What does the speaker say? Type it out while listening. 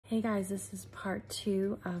Hey guys, this is part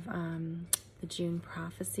 2 of the June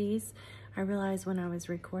prophecies. I realized when I was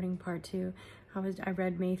recording part 2, I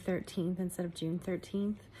read May 13th instead of June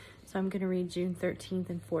 13th. So I'm going to read June 13th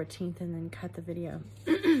and 14th and then cut the video.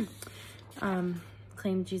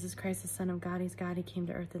 Claimed Jesus Christ, the Son of God. He's God. He came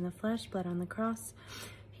to earth in the flesh, bled on the cross.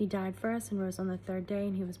 He died for us and rose on the third day,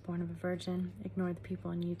 and he was born of a virgin. Ignore the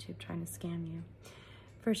people on YouTube trying to scam you.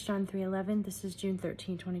 1 John 3:11. This is June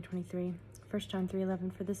 13, 2023. 1 John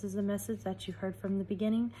 3:11, for this is the message that you heard from the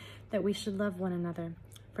beginning, that we should love one another.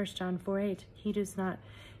 1 John 4:8, he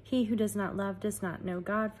who does not love does not know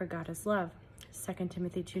God, for God is love. 2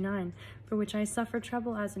 Timothy 2:9, for which I suffer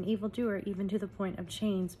trouble as an evildoer, even to the point of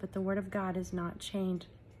chains, but the word of God is not chained.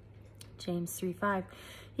 James 3:5,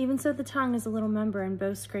 even so the tongue is a little member and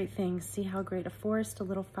boasts great things. See how great a forest a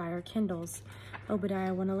little fire kindles.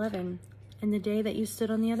 Obadiah 1:11, in the day that you stood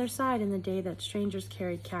on the other side, in the day that strangers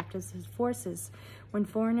carried captives his forces, when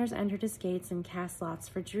foreigners entered his gates and cast lots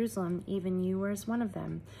for Jerusalem, even you were as one of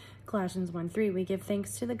them. Colossians 1:3, we give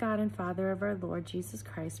thanks to the God and Father of our Lord Jesus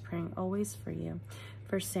Christ, praying always for you.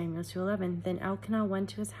 1 Samuel 2:11, then Elkanah went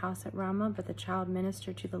to his house at Ramah, but the child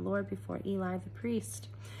ministered to the Lord before Eli the priest.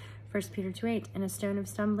 1 Peter 2:8, and a stone of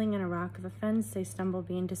stumbling and a rock of offense, they stumble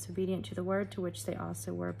being disobedient to the word to which they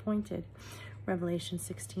also were appointed. Revelation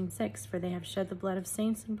 16:6, for they have shed the blood of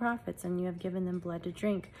saints and prophets, and you have given them blood to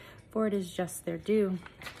drink, for it is just their due.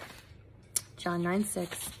 John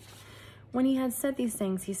 9:6, when he had said these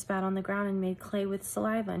things, he spat on the ground and made clay with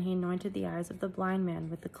saliva, and he anointed the eyes of the blind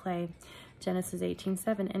man with the clay. Genesis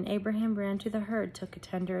 18:7, and Abraham ran to the herd, took a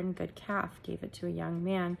tender and good calf, gave it to a young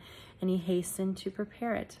man, and he hastened to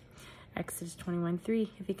prepare it. Exodus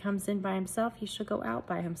 21:3, if he comes in by himself, he shall go out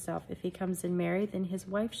by himself. If he comes in married, then his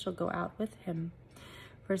wife shall go out with him.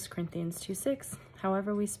 1 Corinthians 2:6,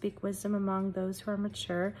 however we speak wisdom among those who are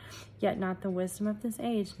mature, yet not the wisdom of this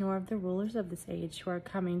age, nor of the rulers of this age, who are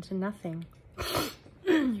coming to nothing.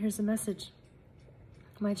 Here's a message.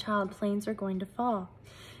 My child, planes are going to fall.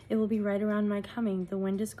 It will be right around my coming. The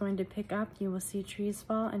wind is going to pick up. You will see trees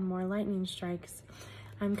fall and more lightning strikes.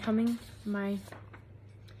 I'm coming, my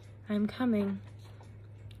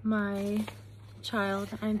child.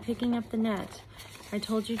 I'm picking up the net. I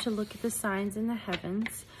told you to look at the signs in the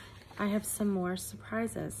heavens. I have some more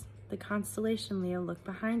surprises. The constellation Leo, look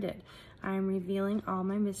behind it. I am revealing all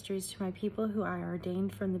my mysteries to my people who I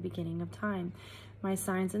ordained from the beginning of time. My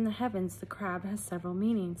signs in the heavens, the crab has several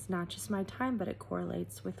meanings, not just my time, but it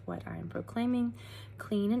correlates with what I am proclaiming.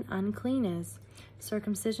 Clean and unclean is.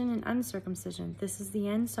 Circumcision and uncircumcision. This is the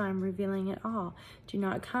end, so I'm revealing it all. Do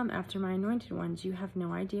not come after my anointed ones. You have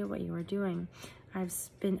no idea what you are doing. I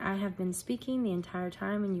have been speaking the entire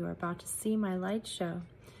time, and you are about to see my light show.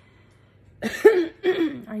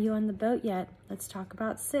 Are you on the boat yet? Let's talk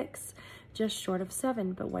about 6, just short of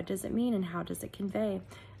 7. But what does it mean, and how does it convey?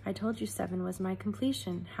 I told you 7 was my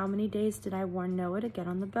completion. How many days did I warn Noah to get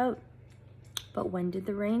on the boat? But when did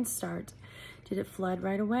the rain start? Did it flood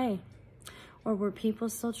right away? Or were people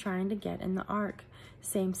still trying to get in the ark?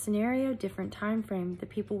 Same scenario, different time frame. The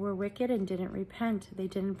people were wicked and didn't repent. They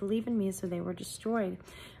didn't believe in me, so they were destroyed.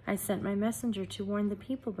 I sent my messenger to warn the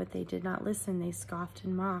people, but they did not listen. They scoffed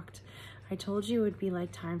and mocked. I told you it would be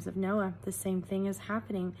like times of Noah. The same thing is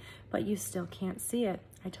happening, but you still can't see it.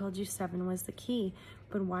 I told you 7 was the key,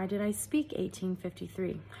 but why did I speak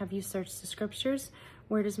 1853? Have you searched the scriptures?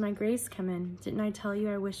 Where does my grace come in? Didn't I tell you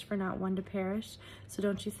I wished for not one to perish? So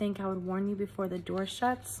don't you think I would warn you before the door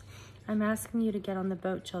shuts? I'm asking you to get on the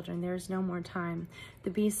boat, children. There is no more time. The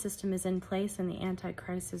beast system is in place and the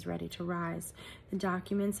Antichrist is ready to rise. The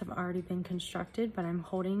documents have already been constructed, but I'm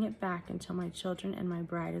holding it back until my children and my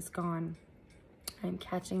bride is gone. I'm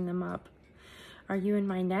catching them up. Are you in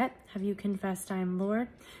my net? Have you confessed I am Lord?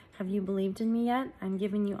 Have you believed in me yet? I'm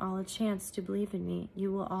giving you all a chance to believe in me.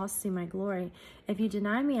 You will all see my glory. If you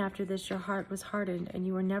deny me after this, your heart was hardened, and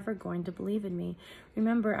you are never going to believe in me.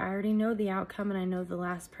 Remember, I already know the outcome, and I know the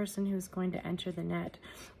last person who is going to enter the net.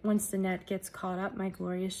 Once the net gets caught up, my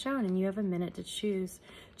glory is shown, and you have a minute to choose.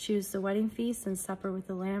 Choose the wedding feast and supper with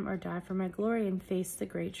the Lamb, or die for my glory and face the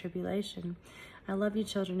great tribulation. I love you,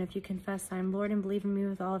 children. If you confess I am Lord and believe in me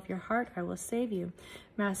with all of your heart, I will save you.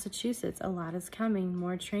 Massachusetts, a lot is coming.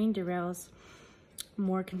 More train derails,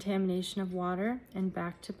 more contamination of water, and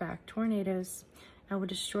back-to-back tornadoes. I will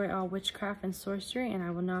destroy all witchcraft and sorcery, and I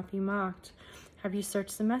will not be mocked. Have you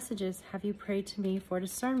searched the messages? Have you prayed to me for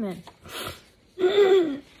discernment?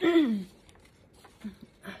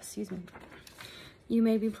 Excuse me. You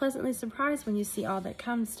may be pleasantly surprised when you see all that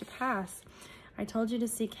comes to pass. I told you to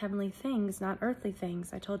seek heavenly things, not earthly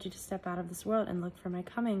things. I told you to step out of this world and look for my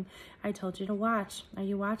coming. I told you to watch. Are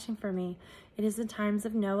you watching for me? It is the times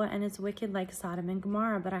of Noah, and it's wicked like Sodom and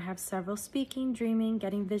Gomorrah, but I have several speaking, dreaming,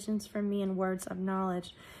 getting visions from me, and words of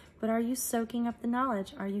knowledge. But are you soaking up the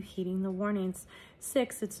knowledge? Are you heeding the warnings?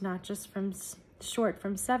 6, it's not just short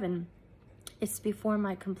from 7. It's before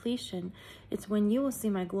my completion. It's when you will see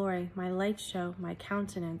my glory, my light show, my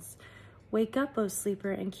countenance. Wake up, O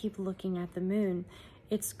sleeper, and keep looking at the moon.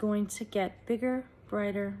 It's going to get bigger,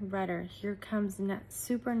 brighter, redder. Here comes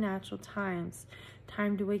supernatural times.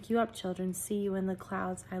 Time to wake you up, children. See you in the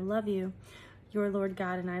clouds. I love you. Your Lord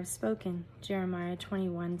God and I have spoken. Jeremiah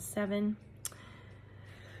 21:7.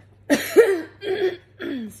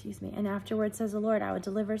 Excuse me. And afterward, says the Lord, I would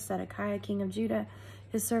deliver Zedekiah, king of Judah,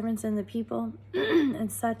 his servants and the people, and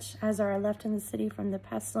such as are left in the city from the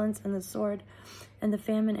pestilence and the sword and the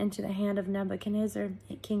famine into the hand of Nebuchadnezzar,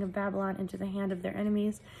 king of Babylon, into the hand of their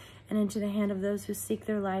enemies, and into the hand of those who seek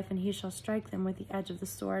their life, and he shall strike them with the edge of the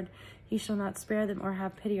sword. He shall not spare them or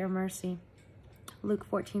have pity or mercy. Luke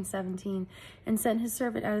 14:17. And sent his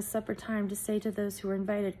servant at his supper time to say to those who were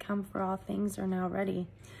invited, come, for all things are now ready.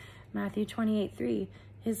 Matthew 28:3.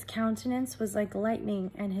 His countenance was like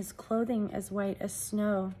lightning, and his clothing as white as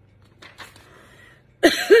snow.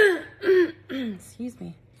 Excuse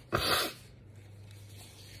me.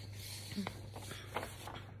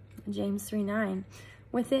 James 3:9.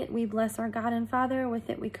 With it we bless our God and Father. With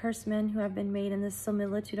it we curse men who have been made in the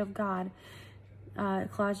similitude of God.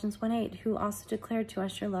 Colossians 1:8. Who also declared to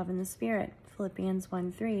us your love in the Spirit. Philippians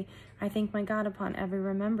 1:3. I thank my God upon every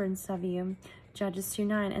remembrance of you. Judges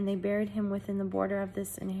 2:9. And they buried him within the border of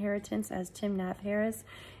this inheritance as Timnath-Heres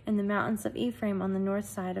in the mountains of Ephraim on the north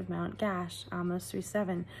side of Mount Gash. Amos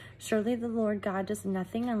 3:7. Surely the Lord God does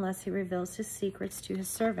nothing unless he reveals his secrets to his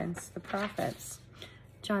servants, the prophets.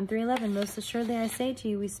 John 3:11. Most assuredly I say to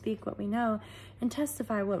you, we speak what we know and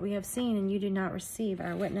testify what we have seen, and you do not receive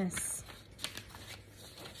our witness.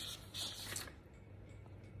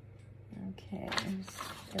 Okay, I'm just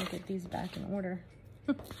gonna get these back in order.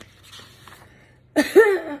 Okay,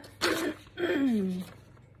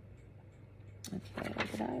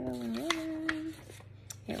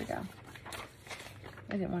 here we go.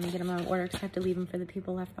 I didn't want to get them out of order because I have to leave them for the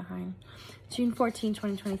people left behind. June 14,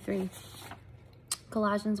 2023.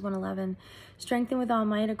 Colossians 1:11. Strengthened with all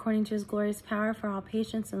might according to his glorious power for all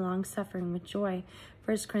patience and long suffering with joy.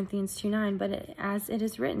 1 Corinthians 2:9. But as it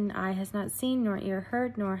is written, eye has not seen, nor ear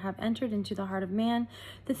heard, nor have entered into the heart of man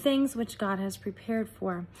the things which God has prepared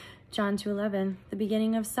for. John 2:11. The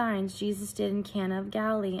beginning of signs Jesus did in Cana of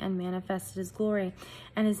Galilee and manifested his glory,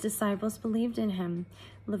 and his disciples believed in him.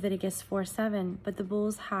 Leviticus 4:7. But the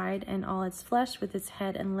bull's hide and all its flesh with its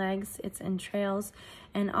head and legs, its entrails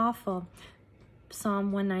and offal.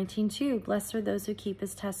 Psalm 119:2. Blessed are those who keep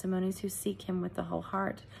his testimonies, who seek him with the whole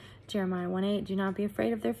heart. Jeremiah 1:8. Do not be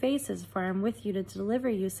afraid of their faces, for I am with you to deliver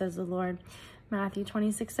you, says the Lord. Matthew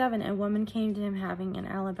 26:7. A woman came to him having an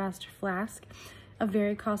alabaster flask of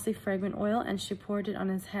very costly fragrant oil, and she poured it on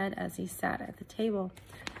his head as he sat at the table.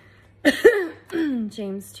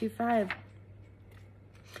 James 2:5.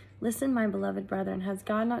 Listen, my beloved brethren, has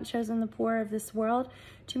God not chosen the poor of this world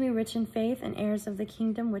to be rich in faith and heirs of the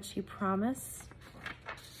kingdom which he promised?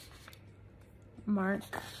 Mark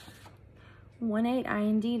 1:8. I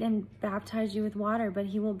indeed am baptize you with water, but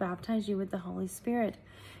he will baptize you with the Holy Spirit.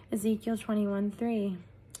 Ezekiel 21:3.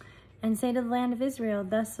 And say to the land of Israel,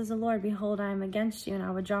 thus says the Lord, behold, I am against you, and I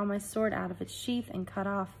will draw my sword out of its sheath and cut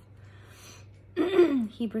off.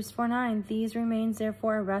 Hebrews 4:9. These remains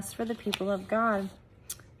therefore a rest for the people of God.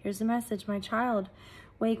 Here's the message, my child.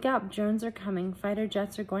 Wake up, drones are coming. Fighter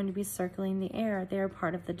jets are going to be circling the air. They are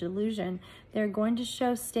part of the delusion. They are going to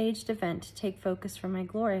show staged event to take focus from my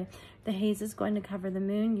glory. The haze is going to cover the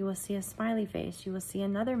moon. You will see a smiley face. You will see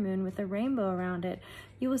another moon with a rainbow around it.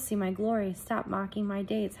 You will see my glory. Stop mocking my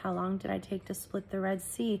dates. How long did I take to split the Red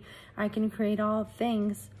Sea? I can create all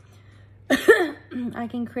things. I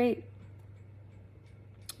can create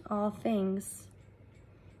all things.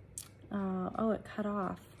 Oh, it cut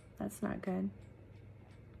off. That's not good.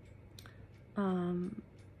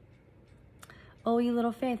 Oh, you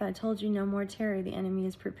little faith, I told you no more tarry. The enemy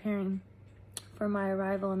is preparing for my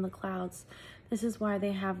arrival in the clouds. This is why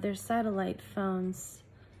they have their satellite phones.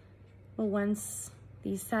 Well, once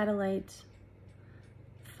these satellite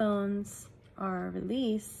phones are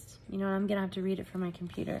released, you know, I'm gonna have to read it from my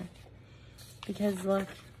computer because look,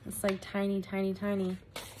 it's like tiny, tiny, tiny.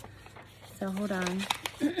 So hold on.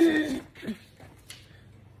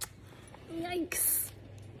 Yikes.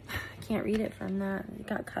 I can't read it from that. It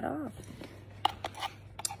got cut off.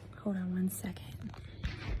 Hold on one second.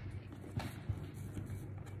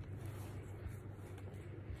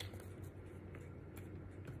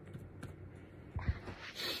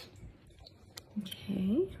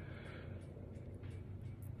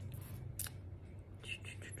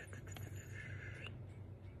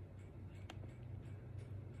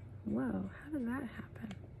 Whoa, how did that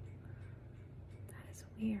happen? That is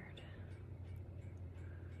weird.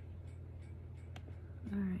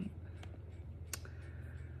 All right.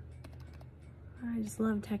 I just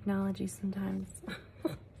love technology sometimes.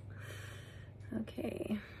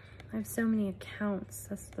 Okay. I have so many accounts.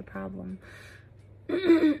 That's the problem.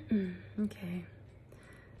 Okay.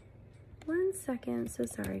 1 second. So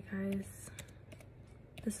sorry, guys.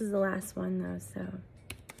 This is the last one, though, so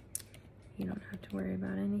you don't have to worry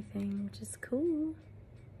about anything, which is cool.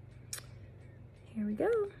 Here we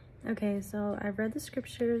go. Okay, so I've read the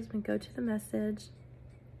scriptures. We go to the message.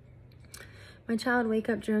 My child, wake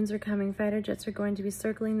up, drones are coming. Fighter jets are going to be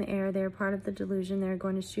circling the air. They are part of the delusion. They are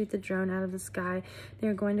going to shoot the drone out of the sky. They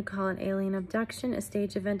are going to call it alien abduction, a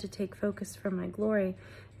stage event to take focus from my glory.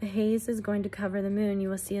 The haze is going to cover the moon. You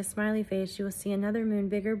will see a smiley face. You will see another moon,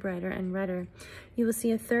 bigger, brighter, and redder. You will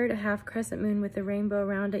see a third, a half crescent moon with a rainbow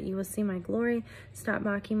around it. You will see my glory. Stop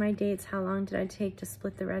mocking my dates. How long did I take to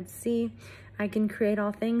split the Red Sea? I can create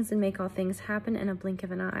all things and make all things happen in a blink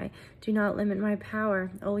of an eye. Do not limit my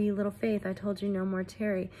power. O ye little faith, I told you no more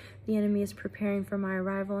tarry. The enemy is preparing for my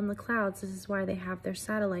arrival in the clouds. This is why they have their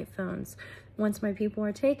satellite phones. Once my people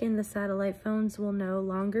are taken, the satellite phones will no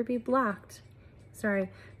longer be blocked. The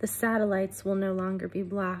satellites will no longer be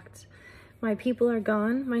blocked. My people are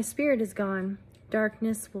gone. My spirit is gone.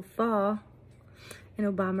 Darkness will fall. And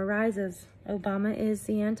Obama rises. Obama is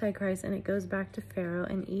the Antichrist, and it goes back to Pharaoh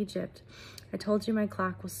and Egypt. I told you my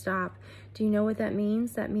clock will stop. Do you know what that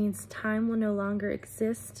means? That means time will no longer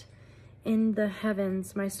exist in the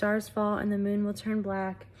heavens. My stars fall and the moon will turn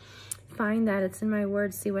black. Find that. It's in my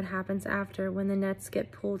words. See what happens after. When the nets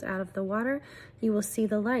get pulled out of the water, you will see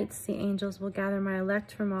the lights. The angels will gather my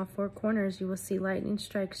elect from all four corners. You will see lightning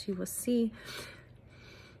strikes. You will see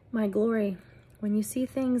my glory. When you see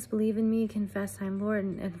things, believe in me, confess I am Lord,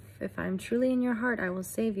 and if I am truly in your heart, I will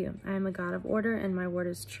save you. I am a God of order, and my word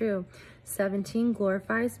is true. 17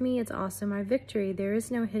 glorifies me. It's also my victory. There is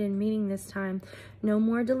no hidden meaning this time. No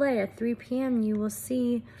more delay. At 3 p.m., you will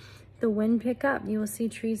see the wind pick up. You will see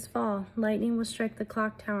trees fall. Lightning will strike the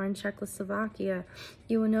clock tower in Czechoslovakia.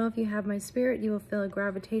 You will know if you have my spirit, you will feel a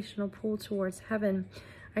gravitational pull towards heaven.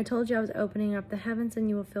 I told you I was opening up the heavens, and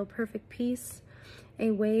you will feel perfect peace. A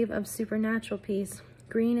wave of supernatural peace.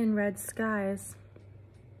 Green and red skies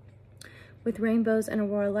with rainbows and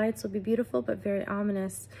aurora lights will be beautiful but very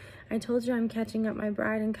ominous. I told you I'm catching up my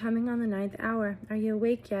bride and coming on the 9th hour. Are you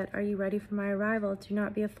awake yet? Are you ready for my arrival? Do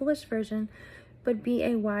not be a foolish virgin, but be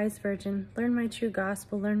a wise virgin. Learn my true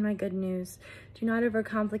gospel. Learn my good news. Do not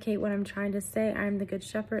overcomplicate what I'm trying to say. I am the good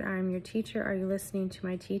shepherd. I am your teacher. Are you listening to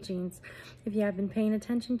my teachings? If you have been paying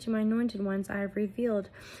attention to my anointed ones, I have revealed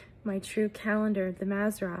my true calendar, the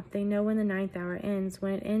Mazzaroth. They know when the 9th hour ends.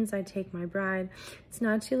 When it ends, I take my bride. It's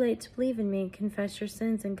not too late to believe in me. Confess your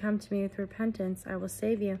sins and come to me with repentance. I will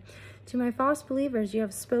save you. To my false believers, you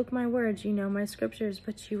have spoke my words. You know my scriptures,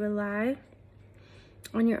 but you rely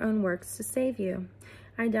on your own works to save you.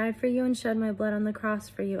 I died for you and shed my blood on the cross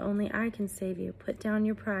for you. Only I can save you. Put down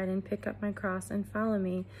your pride and pick up my cross and follow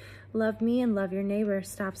me. Love me and love your neighbor.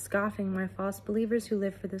 Stop scoffing, my false believers who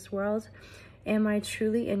live for this world. Am I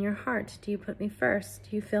truly in your heart? Do you put me first?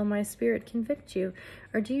 Do you feel my spirit convict you?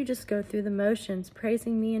 Or do you just go through the motions,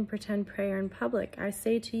 praising me and pretend prayer in public? I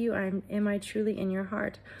say to you, am I truly in your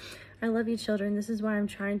heart? I love you, children. This is why I'm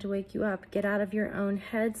trying to wake you up. Get out of your own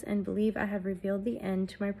heads and believe I have revealed the end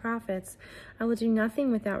to my prophets. I will do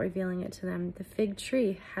nothing without revealing it to them. The fig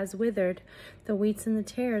tree has withered. The wheats and the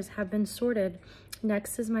tares have been sorted.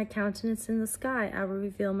 Next is my countenance in the sky. I will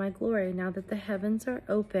reveal my glory. Now that the heavens are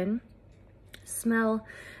open, smell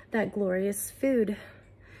that glorious food,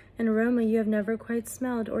 an aroma you have never quite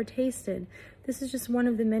smelled or tasted. This is just one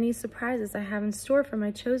of the many surprises I have in store for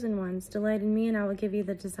my chosen ones. Delight in me, and I will give you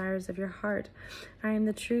the desires of your heart. I am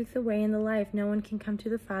the truth, the way, and the life. No one can come to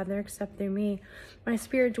the Father except through me. My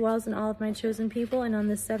spirit dwells in all of my chosen people, and on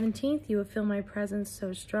the 17th you will feel my presence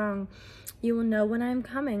so strong. You will know when I am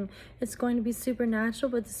coming. It's going to be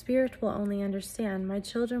supernatural, but the spirit will only understand. My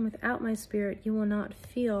children, without my spirit, you will not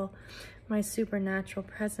feel my supernatural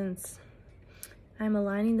presence. I am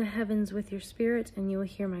aligning the heavens with your spirit, and you will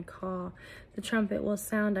hear my call. The trumpet will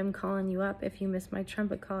sound. I'm calling you up. If you miss my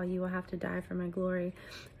trumpet call, you will have to die for my glory.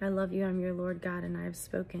 I love you. I'm your Lord God, and I have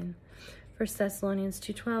spoken. 1 Thessalonians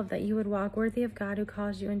 2:12, that you would walk worthy of God who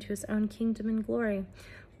calls you into his own kingdom and glory.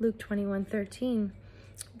 Luke 21:13,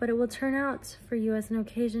 but it will turn out for you as an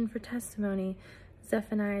occasion for testimony.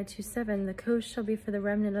 Zephaniah 2:7, the coast shall be for the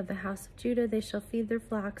remnant of the house of Judah. They shall feed their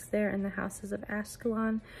flocks there in the houses of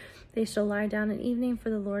Ashkelon. They shall lie down at evening, for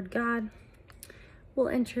the Lord God will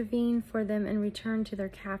intervene for them and return to their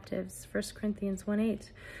captives. 1 Corinthians 1:8,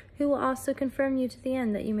 who will also confirm you to the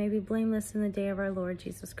end, that you may be blameless in the day of our Lord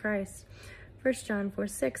Jesus Christ. 1 John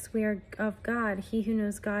 4:6, we are of God. He who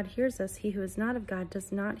knows God hears us. He who is not of God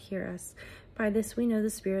does not hear us. By this we know the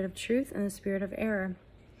spirit of truth and the spirit of error.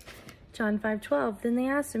 John 5:12, then they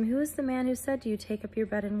asked him, who is the man who said to you, take up your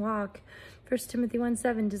bed and walk? 1 Timothy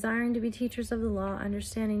 1:7, desiring to be teachers of the law,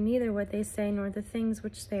 understanding neither what they say nor the things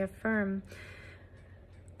which they affirm.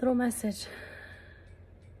 Little message.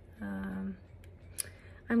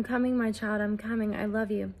 I'm coming, my child, I'm coming. I love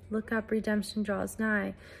you. Look up, redemption draws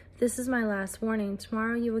nigh. This is my last warning.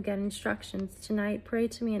 Tomorrow you will get instructions. Tonight, pray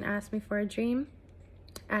to me and ask me for a dream.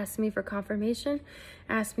 Ask me for confirmation.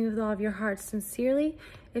 Ask me with all of your heart sincerely.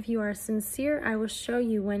 If you are sincere, I will show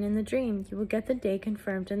you when in the dream. You will get the day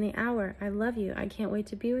confirmed and the hour. I love you. I can't wait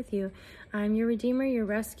to be with you. I am your Redeemer, your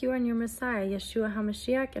Rescuer, and your Messiah, Yeshua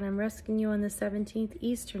HaMashiach, and I'm rescuing you on the 17th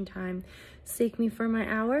Eastern Time. Seek me for my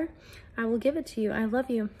hour. I will give it to you. I love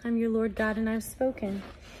you. I'm your Lord God, and I've spoken.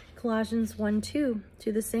 Colossians 1:2,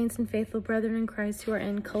 to the saints and faithful brethren in Christ who are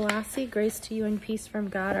in Colossae, grace to you and peace from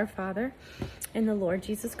God our Father and the Lord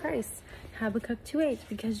Jesus Christ. Habakkuk 2:8,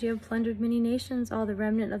 because you have plundered many nations, all the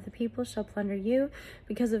remnant of the people shall plunder you,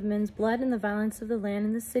 because of men's blood and the violence of the land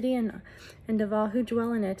and the city and of all who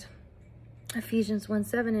dwell in it. Ephesians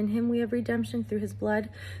 1:7, in him we have redemption through his blood,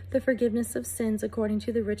 the forgiveness of sins according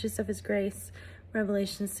to the riches of his grace.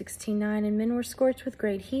 Revelation 16:9, and men were scorched with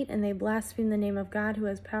great heat, and they blasphemed the name of God who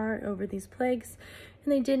has power over these plagues,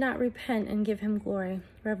 and they did not repent and give him glory.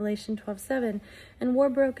 Revelation 12:7, and war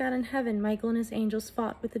broke out in heaven. Michael and his angels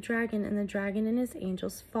fought with the dragon, and the dragon and his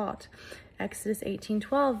angels fought. Exodus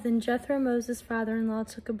 18:12, then Jethro, Moses' father-in-law,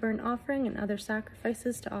 took a burnt offering and other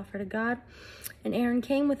sacrifices to offer to God, and Aaron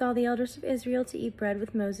came with all the elders of Israel to eat bread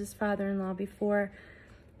with Moses' father-in-law before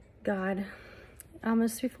God.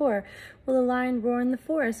 Amos 3:4, will a lion roar in the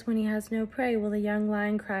forest when he has no prey? Will a young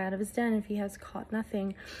lion cry out of his den if he has caught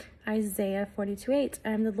nothing? Isaiah 42:8,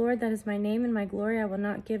 I am the Lord, that is my name, and my glory I will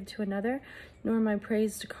not give to another, nor my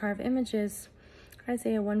praise to carve images.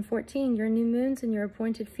 Isaiah 1:14, your new moons and your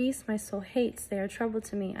appointed feasts my soul hates. They are trouble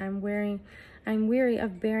to me. I am weary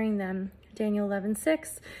of bearing them. Daniel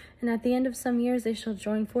 11:6, and at the end of some years they shall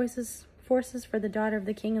join forces, for the daughter of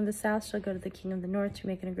the king of the south shall go to the king of the north to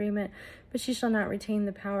make an agreement, but she shall not retain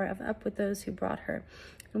the power of up with those who brought her,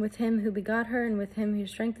 and with him who begot her, and with him who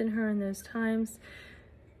strengthened her in those times.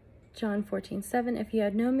 John 14:7, if you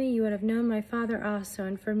had known me, you would have known my Father also,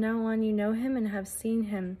 and from now on you know him and have seen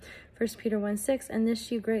him. 1 Peter 1:6, and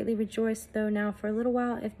this you greatly rejoice, though now for a little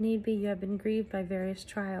while, if need be, you have been grieved by various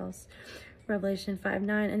trials. Revelation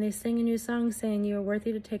 5:9, and they sing a new song, saying, you are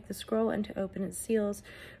worthy to take the scroll and to open its seals.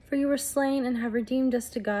 For you were slain and have redeemed us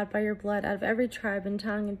to God by your blood out of every tribe and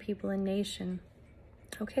tongue and people and nation.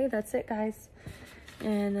 Okay, that's it, guys.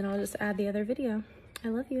 And then I'll just add the other video. I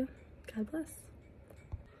love you. God bless.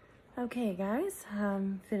 Okay, guys,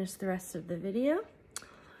 finished the rest of the video.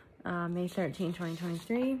 May 13,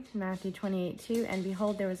 2023, Matthew 28:2, and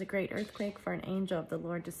behold, there was a great earthquake, for an angel of the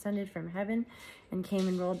Lord descended from heaven and came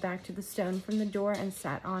and rolled back to the stone from the door and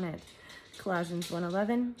sat on it. Colossians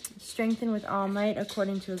 1:11, strengthened with all might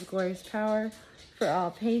according to his glorious power, for all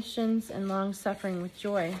patience and long-suffering with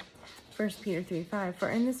joy. 1 Peter 3:5, for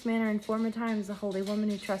in this manner in former times the holy women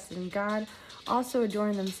who trusted in God also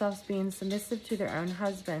adorned themselves, being submissive to their own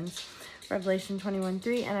husbands. Revelation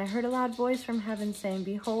 21:3, and I heard a loud voice from heaven saying,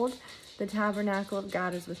 behold, the tabernacle of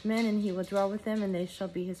God is with men, and he will dwell with them, and they shall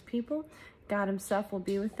be his people. God himself will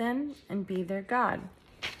be with them and be their God.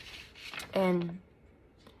 And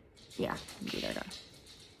yeah, be their God.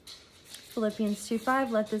 Philippians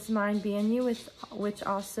 2:5, let this mind be in you, which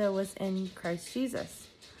also was in Christ Jesus.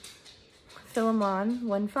 Philemon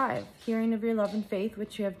 1:5, hearing of your love and faith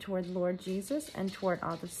which you have toward Lord Jesus and toward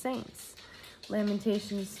all the saints.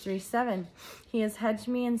 Lamentations 3:7, he has hedged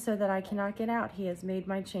me, and so that I cannot get out, he has made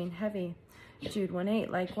my chain heavy. Jude 1:8,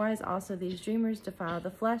 likewise also these dreamers defile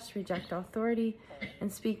the flesh, reject authority,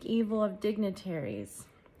 and speak evil of dignitaries.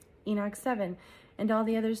 Enoch 7, and all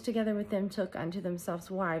the others together with them took unto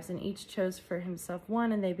themselves wives, and each chose for himself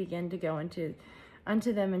one, and they began to go unto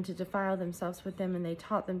them and to defile themselves with them, and they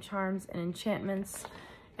taught them charms and enchantments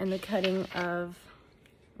and the cutting of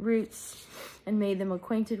roots, and made them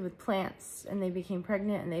acquainted with plants, and they became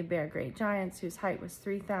pregnant, and they bare great giants whose height was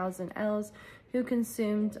 3,000 ells, who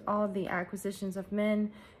consumed all the acquisitions of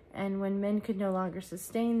men. And when men could no longer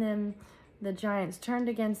sustain them, the giants turned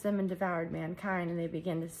against them and devoured mankind, and they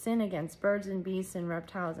began to sin against birds and beasts and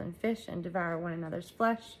reptiles and fish, and devour one another's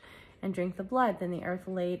flesh and drink the blood. Then the earth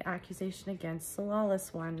laid accusation against the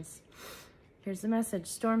lawless ones. Here's the message.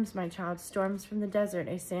 Storms, my child, storms from the desert.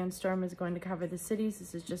 A sandstorm is going to cover the cities.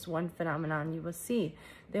 This is just one phenomenon. You will see.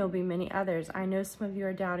 There will be many others. I know some of you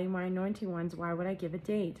are doubting my anointed ones. Why would I give a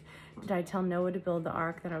date? Did I tell Noah to build the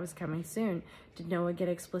ark, that I was coming soon? Did Noah get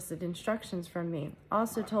explicit instructions from me?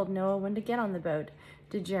 Also told Noah when to get on the boat.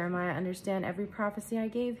 Did Jeremiah understand every prophecy I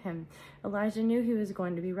gave him? Elijah knew he was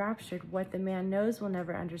going to be raptured. What the man knows will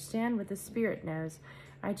never understand what the Spirit knows.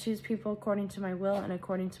 I choose people according to my will and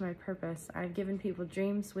according to my purpose. I have given people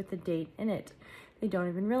dreams with the date in it. They don't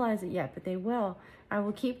even realize it yet, but they will. I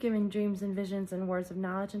will keep giving dreams and visions and words of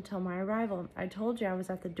knowledge until my arrival. I told you I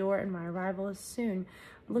was at the door and my arrival is soon.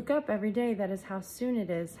 Look up every day, that is how soon it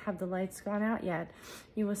is. Have the lights gone out yet?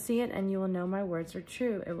 You will see it and you will know my words are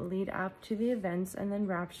true. It will lead up to the events and then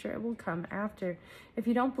rapture it will come after. If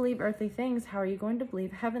you don't believe earthly things, how are you going to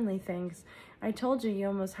believe heavenly things? I told you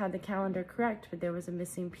almost had the calendar correct, but there was a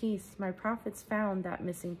missing piece. My prophets found that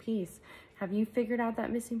missing piece. Have you figured out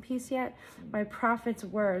that missing piece yet? My prophets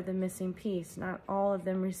were the missing piece. Not all of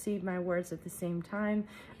them received my words at the same time.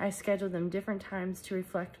 I scheduled them different times to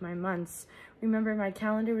reflect my months. Remember, my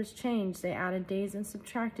calendar was changed. They added days and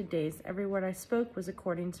subtracted days. Every word I spoke was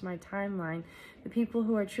according to my timeline. The people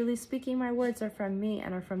who are truly speaking my words are from me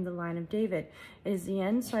and are from the line of David. It is the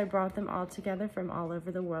end, so I brought them all together from all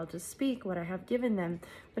over the world to speak what I have given them.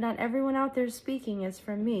 But not everyone out there speaking is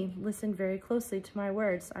from me. Listen very closely to my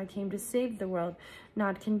words. I came to save the world,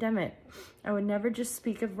 not condemn it. I would never just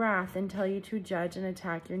speak of wrath and tell you to judge and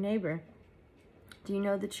attack your neighbor. Do you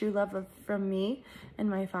know the true love from me and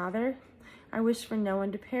my Father? I wish for no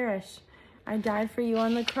one to perish. I died for you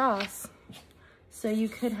on the cross, so you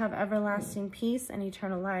could have everlasting peace and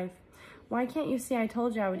eternal life. Why can't you see I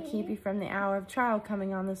told you I would keep you from the hour of trial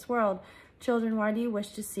coming on this world? Children, why do you wish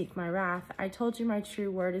to seek my wrath? I told you my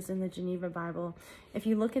true word is in the Geneva Bible. If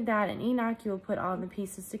you look at that in Enoch, you will put all the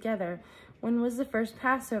pieces together. When was the first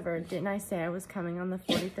Passover? Didn't I say I was coming on the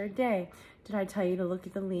 43rd day? Did I tell you to look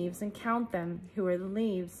at the leaves and count them? Who are the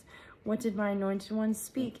leaves? What did my anointed ones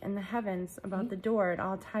speak in the heavens about the door? It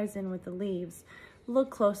all ties in with the leaves. Look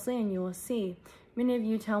closely and you will see. Many of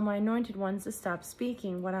you tell my anointed ones to stop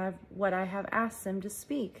speaking what I have asked them to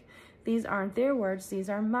speak. These aren't their words, these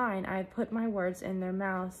are mine. I have put my words in their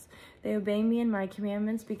mouths. They obey me and my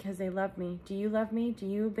commandments because they love me. Do you love me? Do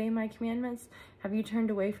you obey my commandments? Have you turned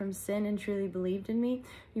away from sin and truly believed in me?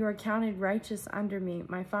 You are counted righteous under me.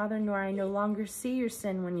 My Father, nor I no longer see your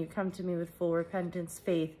sin when you come to me with full repentance,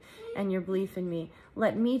 faith, and your belief in me.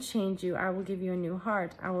 Let me change you. I will give you a new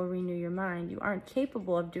heart. I will renew your mind. You aren't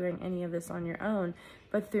capable of doing any of this on your own.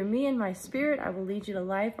 But through me and my Spirit, I will lead you to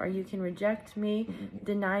life, or you can reject me,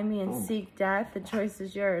 deny me, and seek death. The choice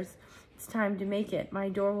is yours. It's time to make it. My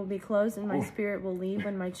door will be closed, and my Spirit will leave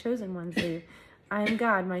when my chosen ones leave. I am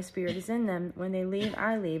God. My Spirit is in them. When they leave,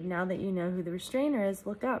 I leave. Now that you know who the restrainer is,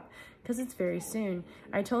 look up, because it's very soon.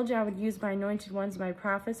 I told you I would use my anointed ones, my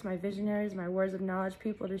prophets, my visionaries, my words of knowledge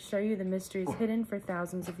people to show you the mysteries hidden for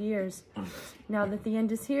thousands of years. Now that the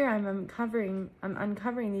end is here, I'm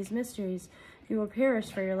uncovering these mysteries. You will perish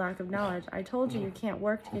for your lack of knowledge. I told you can't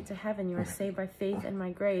work to get to heaven. You are saved by faith and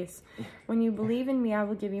my grace. When you believe in me, I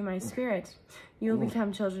will give you my Spirit. You will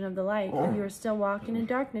become children of the light. If you are still walking in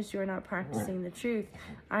darkness, you are not practicing the truth.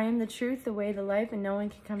 I am the truth, the way, the life, and no one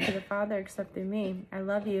can come to the Father except through me. I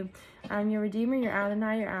love you. I am your Redeemer, your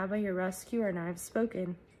Adonai, your Abba, your rescuer, and I have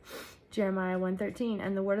spoken. Jeremiah 1:13.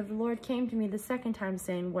 And the word of the Lord came to me the second time,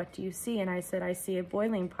 saying, What do you see? And I said, I see a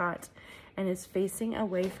boiling pot, and it's facing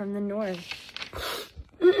away from the north.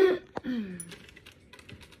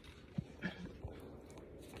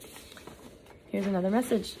 Here's another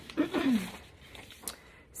message.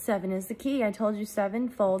 7 is the key. I told you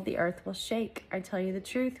sevenfold the earth will shake. I tell you the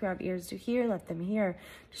truth. Who have ears to hear, let them hear.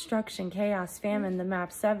 Destruction, chaos, famine, the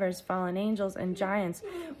map severs, fallen angels, and giants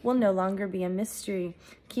will no longer be a mystery.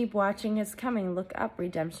 Keep watching his coming. Look up.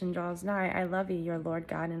 Redemption draws nigh. I love you, your Lord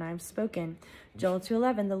God, and I have spoken. Joel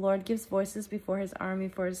 2:11. The Lord gives voices before his army,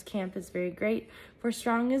 for his camp is very great. For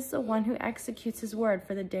strong is the one who executes his word,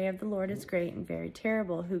 for the day of the Lord is great and very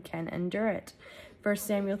terrible. Who can endure it? 1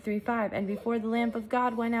 Samuel 3:5. And before the lamp of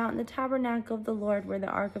God went out in the tabernacle of the Lord, where the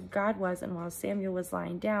ark of God was, and while Samuel was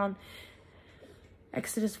lying down,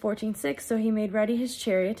 Exodus 14:6. So he made ready his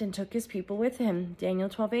chariot and took his people with him. Daniel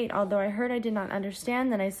 12:8. Although I heard, I did not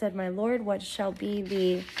understand. Then I said, My Lord, what shall be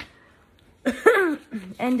the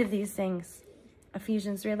end of these things?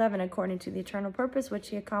 Ephesians 3:11. According to the eternal purpose which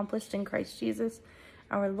he accomplished in Christ Jesus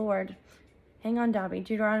our Lord. Hang on, Dobby.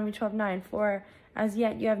 Deuteronomy 12:9. For as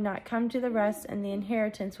yet you have not come to the rest and the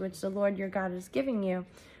inheritance which the Lord your God is giving you.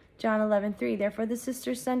 John 11:3. Therefore the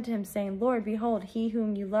sisters sent to him, saying, Lord, behold, he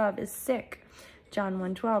whom you love is sick. John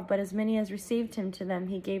 1:12, but as many as received him, to them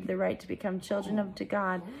he gave the right to become children of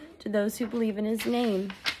God, to those who believe in his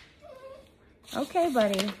name. Okay,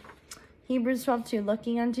 buddy. Hebrews 12:2,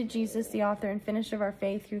 looking unto Jesus, the author and finisher of our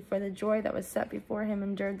faith, who for the joy that was set before him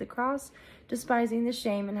endured the cross, despising the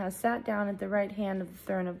shame, and has sat down at the right hand of the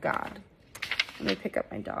throne of God. Let me pick up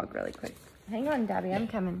my dog really quick. Hang on, Dabby, I'm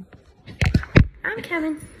coming. I'm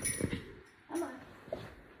coming. Come on.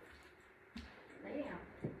 Lay down.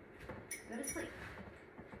 Go to sleep.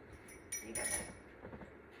 There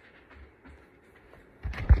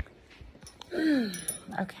you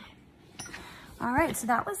go. Okay. All right, so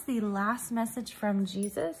that was the last message from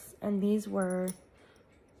Jesus, and these were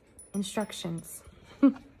instructions.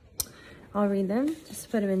 I'll read them, just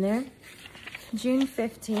put them in there. June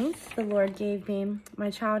 15th, the Lord gave me, my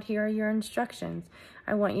child, here are your instructions.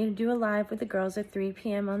 I want you to do a live with the girls at 3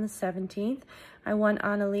 p.m. on the 17th. I want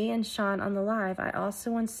Annalie and Sean on the live. I also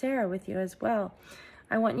want Sarah with you as well.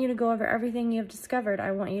 I want you to go over everything you have discovered.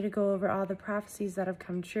 I want you to go over all the prophecies that have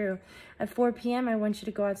come true. At 4 p.m., I want you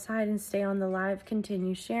to go outside and stay on the live,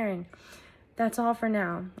 continue sharing. That's all for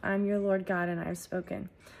now. I'm your Lord God, and I have spoken.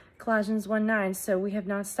 Colossians 1:9, so we have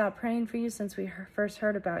not stopped praying for you since we first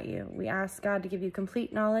heard about you. We ask God to give you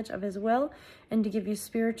complete knowledge of his will and to give you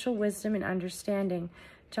spiritual wisdom and understanding.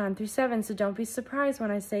 John 3:7, so don't be surprised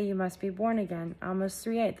when I say you must be born again. Amos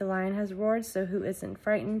 3:8, the lion has roared, so who isn't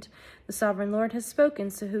frightened? The sovereign Lord has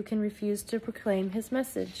spoken, so who can refuse to proclaim his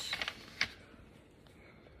message?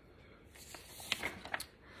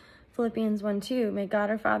 Philippians 1:2, may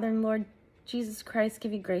God our Father and Lord Jesus Christ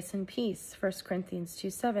give you grace and peace. 1 Corinthians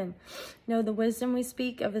 2:7, no, the wisdom we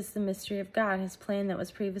speak of is the mystery of God, his plan that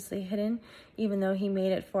was previously hidden, even though he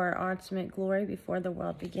made it for our ultimate glory before the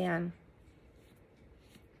world began.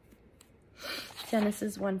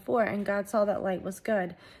 Genesis 1:4, and God saw that light was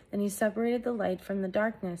good. Then he separated the light from the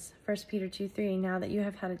darkness. 1 Peter 2:3, now that you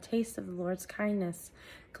have had a taste of the Lord's kindness.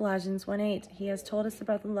 Colossians 1:8, he has told us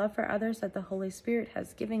about the love for others that the Holy Spirit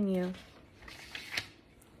has given you.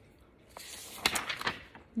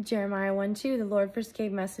 Jeremiah 1:2, the Lord first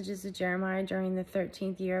gave messages to Jeremiah during the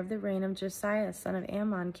 13th year of the reign of Josiah, son of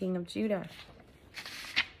Ammon, king of Judah.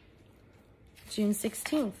 June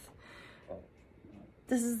 16th,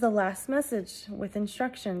 this is the last message with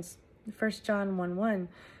instructions. 1 John 1:1,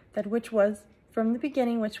 that which was from the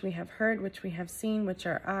beginning, which we have heard, which we have seen, which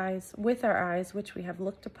our eyes, which we have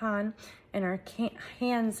looked upon, and our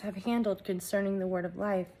hands have handled concerning the word of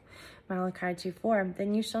life. Malachi 2:4,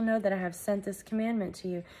 then you shall know that I have sent this commandment to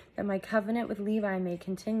you, that my covenant with Levi may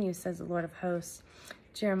continue, says the Lord of hosts.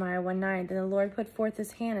 Jeremiah 1:9, then the Lord put forth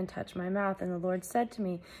his hand and touched my mouth, and the Lord said to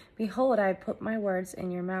me, behold, I have put my words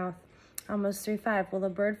in your mouth. Amos 3:5, will a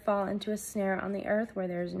bird fall into a snare on the earth where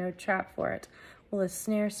there is no trap for it? Will a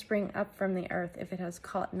snare spring up from the earth if it has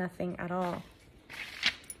caught nothing at all?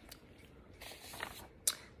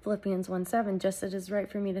 Philippians 1:7, just as it is right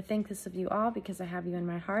for me to think this of you all, because I have you in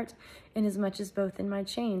my heart, inasmuch as both in my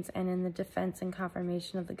chains and in the defense and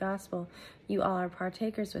confirmation of the gospel, you all are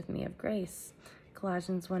partakers with me of grace.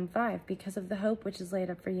 Colossians 1:5, because of the hope which is laid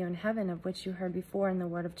up for you in heaven, of which you heard before in the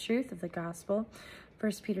word of truth of the gospel.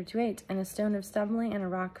 1 Peter 2:8, and a stone of stumbling and a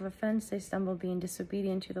rock of offense they stumbled, being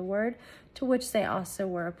disobedient to the word, to which they also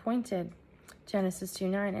were appointed. Genesis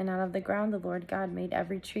 2:9, and out of the ground the Lord God made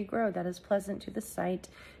every tree grow that is pleasant to the sight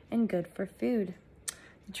and good for food.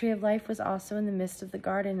 The tree of life was also in the midst of the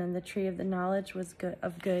garden, and the tree of the knowledge was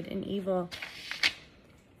of good and evil.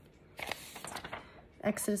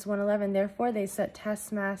 Exodus 1:11, therefore they set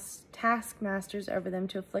taskmasters over them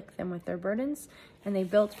to afflict them with their burdens, and they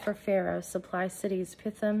built for Pharaoh supply cities,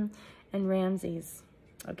 Pithom and Ramses.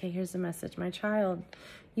 Okay, here's the message. My child,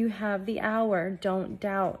 you have the hour, don't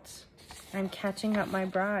doubt. I'm catching up my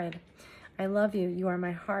bride. I love you, you are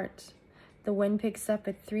my heart. The wind picks up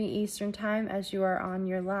at 3 Eastern time as you are on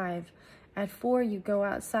your live. At 4, you go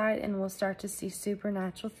outside and we'll start to see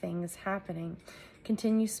supernatural things happening.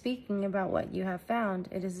 Continue speaking about what you have found.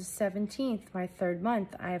 It is the 17th, my 3rd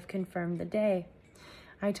month. I have confirmed the day.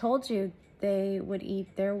 I told you they would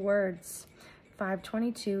eat their words.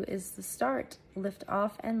 5:22 is the start. Lift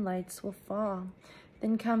off and lights will fall.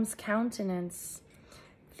 Then comes countenance.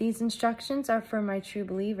 These instructions are for my true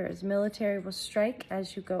believers. Military will strike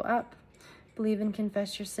as you go up. Believe and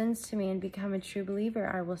confess your sins to me and become a true believer.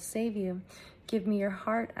 I will save you. Give me your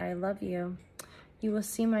heart. I love you. You will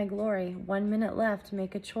see my glory. 1 minute left.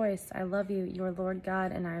 Make a choice. I love you, your Lord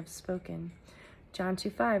God, and I have spoken. John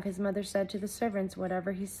 2:5, his mother said to the servants,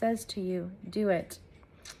 whatever he says to you, do it.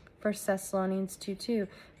 1 Thessalonians 2:2,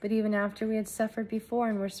 but even after we had suffered before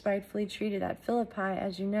and were spitefully treated at Philippi,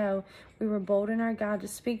 as you know, we were bold in our God to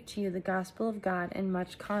speak to you the gospel of God in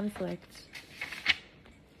much conflict.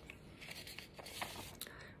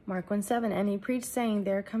 Mark 1:7, and he preached, saying,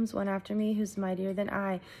 there comes one after me who's mightier than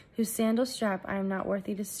I, whose sandal strap I am not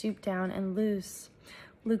worthy to stoop down and loose.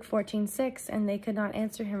 Luke 14:6, and they could not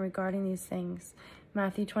answer him regarding these things.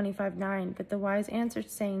 Matthew 25:9, but the wise answered,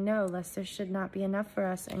 saying, no, lest there should not be enough for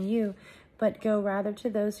us and you, but go rather to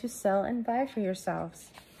those who sell and buy for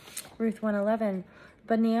yourselves. Ruth 1:11,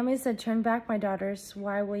 but Naomi said, turn back, my daughters.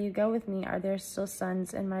 Why will you go with me? Are there still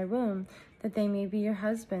sons in my womb, that they may be your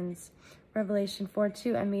husbands? Revelation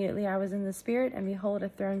 4:2, immediately I was in the Spirit, and behold, a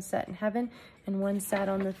throne set in heaven, and one sat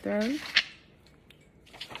on the throne.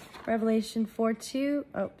 Revelation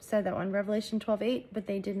 4:2, said that one. Revelation 12:8, but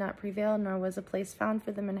they did not prevail, nor was a place found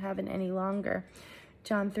for them in heaven any longer.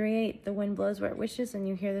 John 3:8, the wind blows where it wishes, and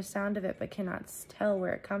you hear the sound of it, but cannot tell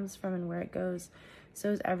where it comes from and where it goes. So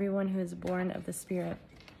is everyone who is born of the Spirit.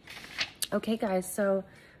 Okay, guys, so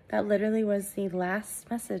that literally was the last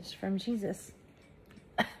message from Jesus.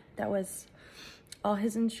 That was all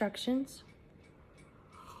his instructions.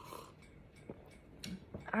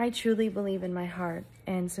 I truly believe in my heart,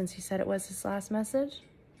 and since he said it was his last message,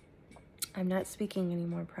 I'm not speaking any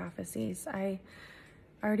more prophecies. I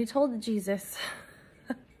already told Jesus.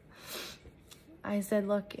 I said,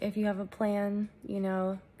 look, if you have a plan,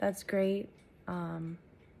 that's great.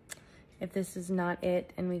 If this is not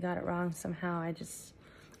it and we got it wrong somehow, I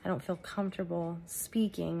don't feel comfortable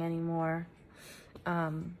speaking anymore.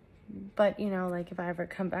 But, if I ever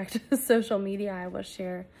come back to social media, I will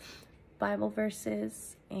share Bible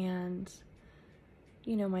verses and,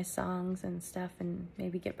 my songs and stuff, and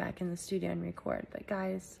maybe get back in the studio and record. But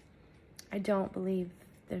guys, I don't believe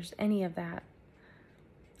there's any of that.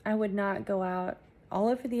 I would not go out all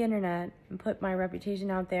over the internet and put my reputation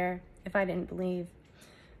out there if I didn't believe.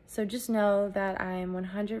 So just know that I am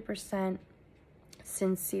 100%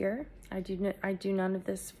 sincere. I do none of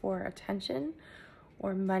this for attention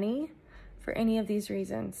or money for any of these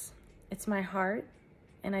reasons. It's my heart,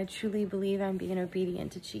 and I truly believe I'm being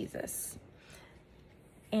obedient to Jesus.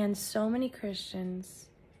 And so many Christians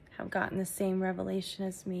have gotten the same revelation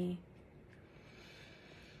as me.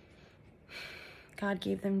 God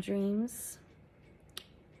gave them dreams.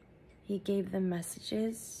 He gave them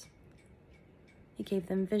messages. He gave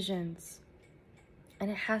them visions. And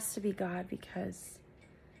it has to be God, because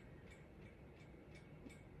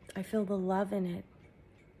I feel the love in it.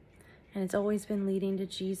 And it's always been leading to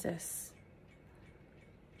Jesus.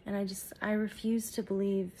 And I refuse to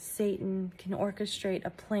believe Satan can orchestrate a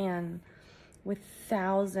plan with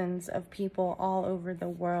thousands of people all over the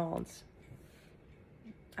world.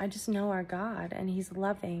 I just know our God, and he's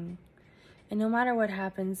loving. And no matter what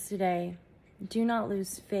happens today, do not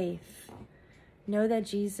lose faith. Know that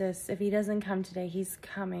Jesus, if he doesn't come today, he's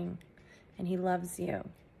coming, and he loves you.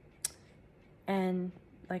 And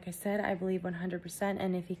like I said, I believe 100%.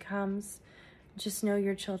 And if he comes, just know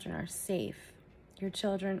your children are safe. Your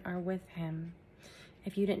children are with him.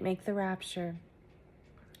 If you didn't make the rapture,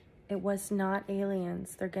 it was not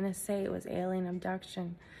aliens. They're going to say it was alien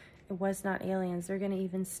abduction. It was not aliens. They're going to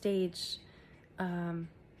even stage,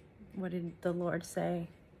 what did the Lord say?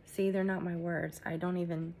 See, they're not my words. I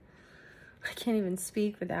can't even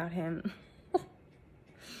speak without him.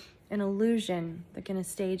 An illusion. They're going to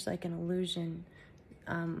stage like an illusion.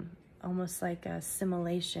 Almost like a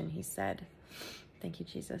simulation, he said. Thank you,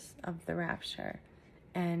 Jesus, of the rapture.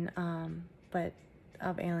 And, but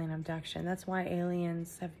of alien abduction. That's why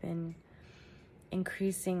aliens have been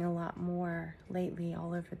increasing a lot more lately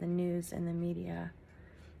all over the news and the media.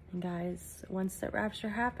 And guys, once that rapture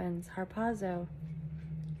happens, harpazo,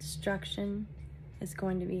 destruction is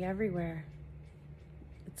going to be everywhere.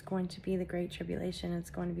 It's going to be the Great Tribulation. It's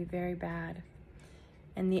going to be very bad.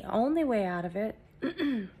 And the only way out of it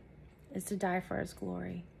is to die for his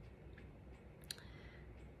glory.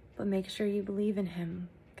 But make sure you believe in him,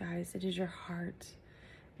 guys. It is your heart.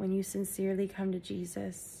 When you sincerely come to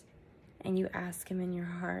Jesus and you ask him in your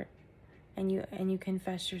heart, and you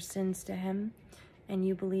confess your sins to him, and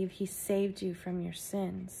you believe he saved you from your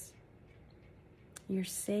sins, you're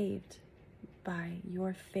saved by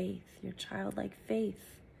your faith, your childlike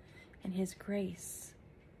faith and his grace.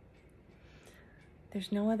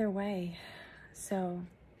 There's no other way. So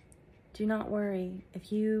do not worry.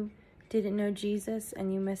 If you didn't know Jesus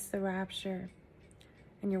and you missed the rapture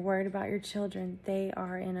and you're worried about your children, they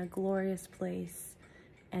are in a glorious place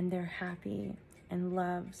and they're happy and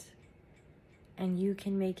loved, and you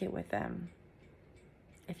can make it with them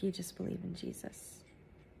if you just believe in Jesus.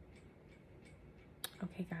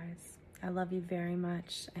 Okay, guys, I love you very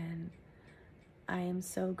much, and I am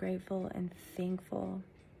so grateful and thankful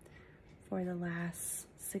for the last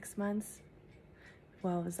 6 months.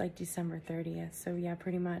 Well, it was like December 30th, so yeah,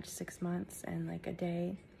 pretty much 6 months and like a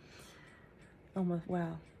day almost,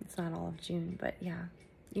 well, it's not all of June, but yeah,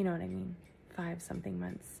 you know what I mean, 5-something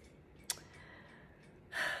months.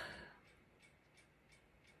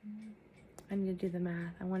 I need to do the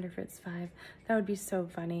math. I wonder if it's 5. That would be so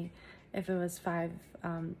funny if it was 5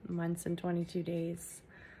 months and 22 days.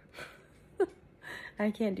 I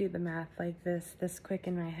can't do the math like this quick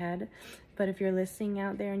in my head. But if you're listening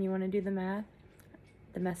out there and you want to do the math,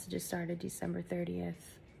 the messages started December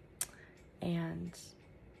 30th. And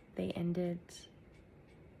they ended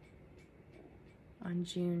on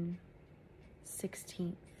June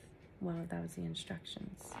 16th. Well, that was the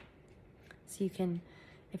instructions. So you can,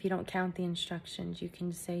 if you don't count the instructions, you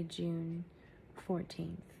can say June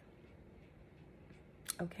 14th.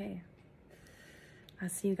 Okay. I'll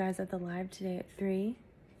see you guys at the live today at 3.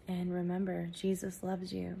 And remember, Jesus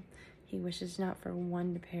loves you. He wishes not for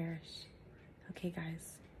one to perish. Okay,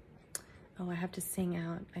 guys. Oh, I have to sing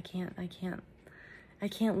out. I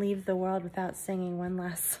can't leave the world without singing one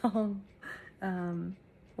last song.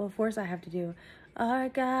 Well, of course I have to do. Our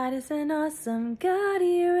God is an awesome God.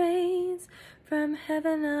 He reigns from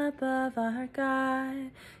heaven above. Our God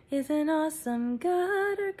is an awesome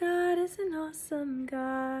God. Our God is an awesome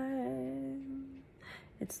God.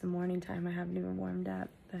 It's the morning time. I haven't even warmed up,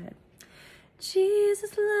 but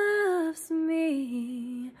Jesus loves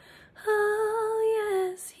me. Oh,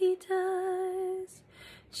 yes, he does.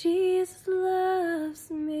 Jesus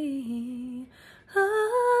loves me.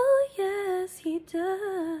 Oh, yes, he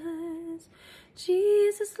does.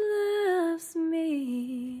 Jesus loves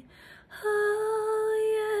me.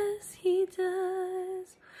 Oh, yes, he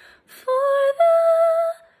does. For the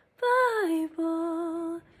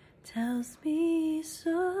Bible tells me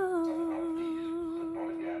so.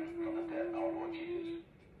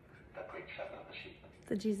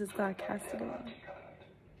 The Jesus God casted away.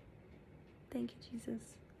 Thank you, Jesus.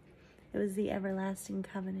 It was the everlasting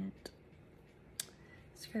covenant.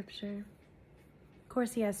 Scripture. Of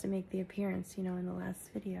course, he has to make the appearance, you know, in the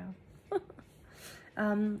last video.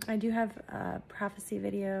 I do have a prophecy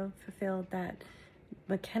video fulfilled that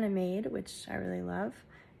McKenna made, which I really love,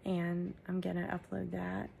 and I'm gonna upload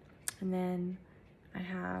that. And then I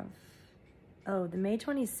have, oh, the May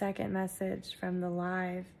 22nd message from the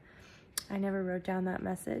live. I never wrote down that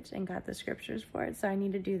message and got the scriptures for it, so I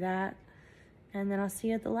need to do that. And then I'll see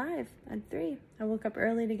you at the live at 3. I woke up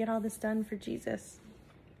early to get all this done for Jesus.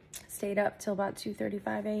 Stayed up till about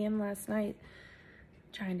 2:35 a.m. last night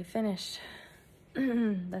trying to finish.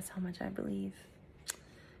 That's how much I believe.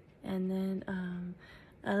 And then,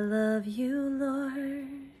 I love you, Lord,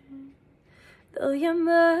 though your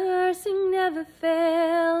mercy never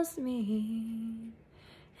fails me.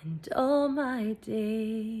 And all my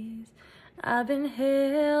days I've been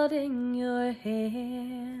held in your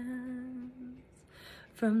hands.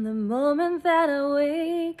 From the moment that I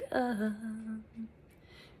wake up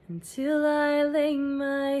until I lay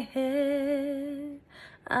my head,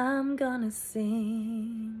 I'm gonna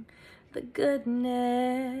sing the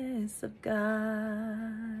goodness of God.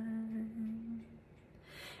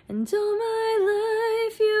 And all my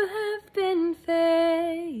life you have been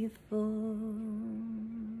faithful.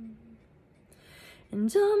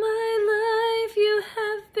 And all my life you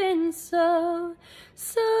have been so,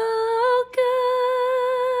 so good.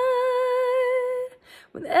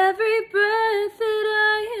 With every breath that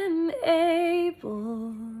I am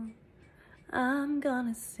able, I'm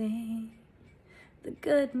gonna sing the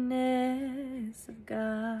goodness of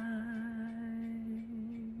God.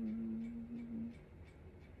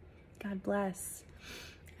 God bless.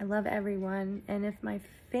 I love everyone. And if my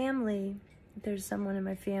family, if there's someone in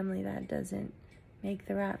my family that doesn't make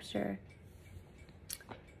the rapture,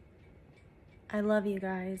 I love you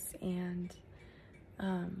guys, and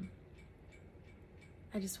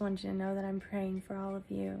I just want you to know that I'm praying for all of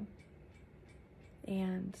you,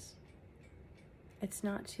 and it's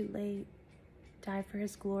not too late. Die for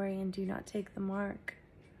his glory and do not take the mark.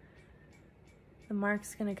 The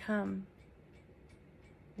mark's gonna come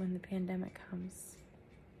when the pandemic comes.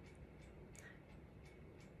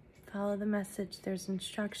 Follow the message. There's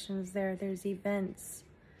instructions there. There's events.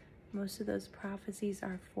 Most of those prophecies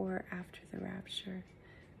are for after the rapture,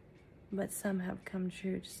 but some have come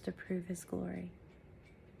true just to prove his glory.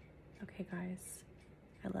 Okay, guys,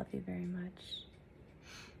 I love you very much.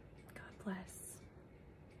 God bless.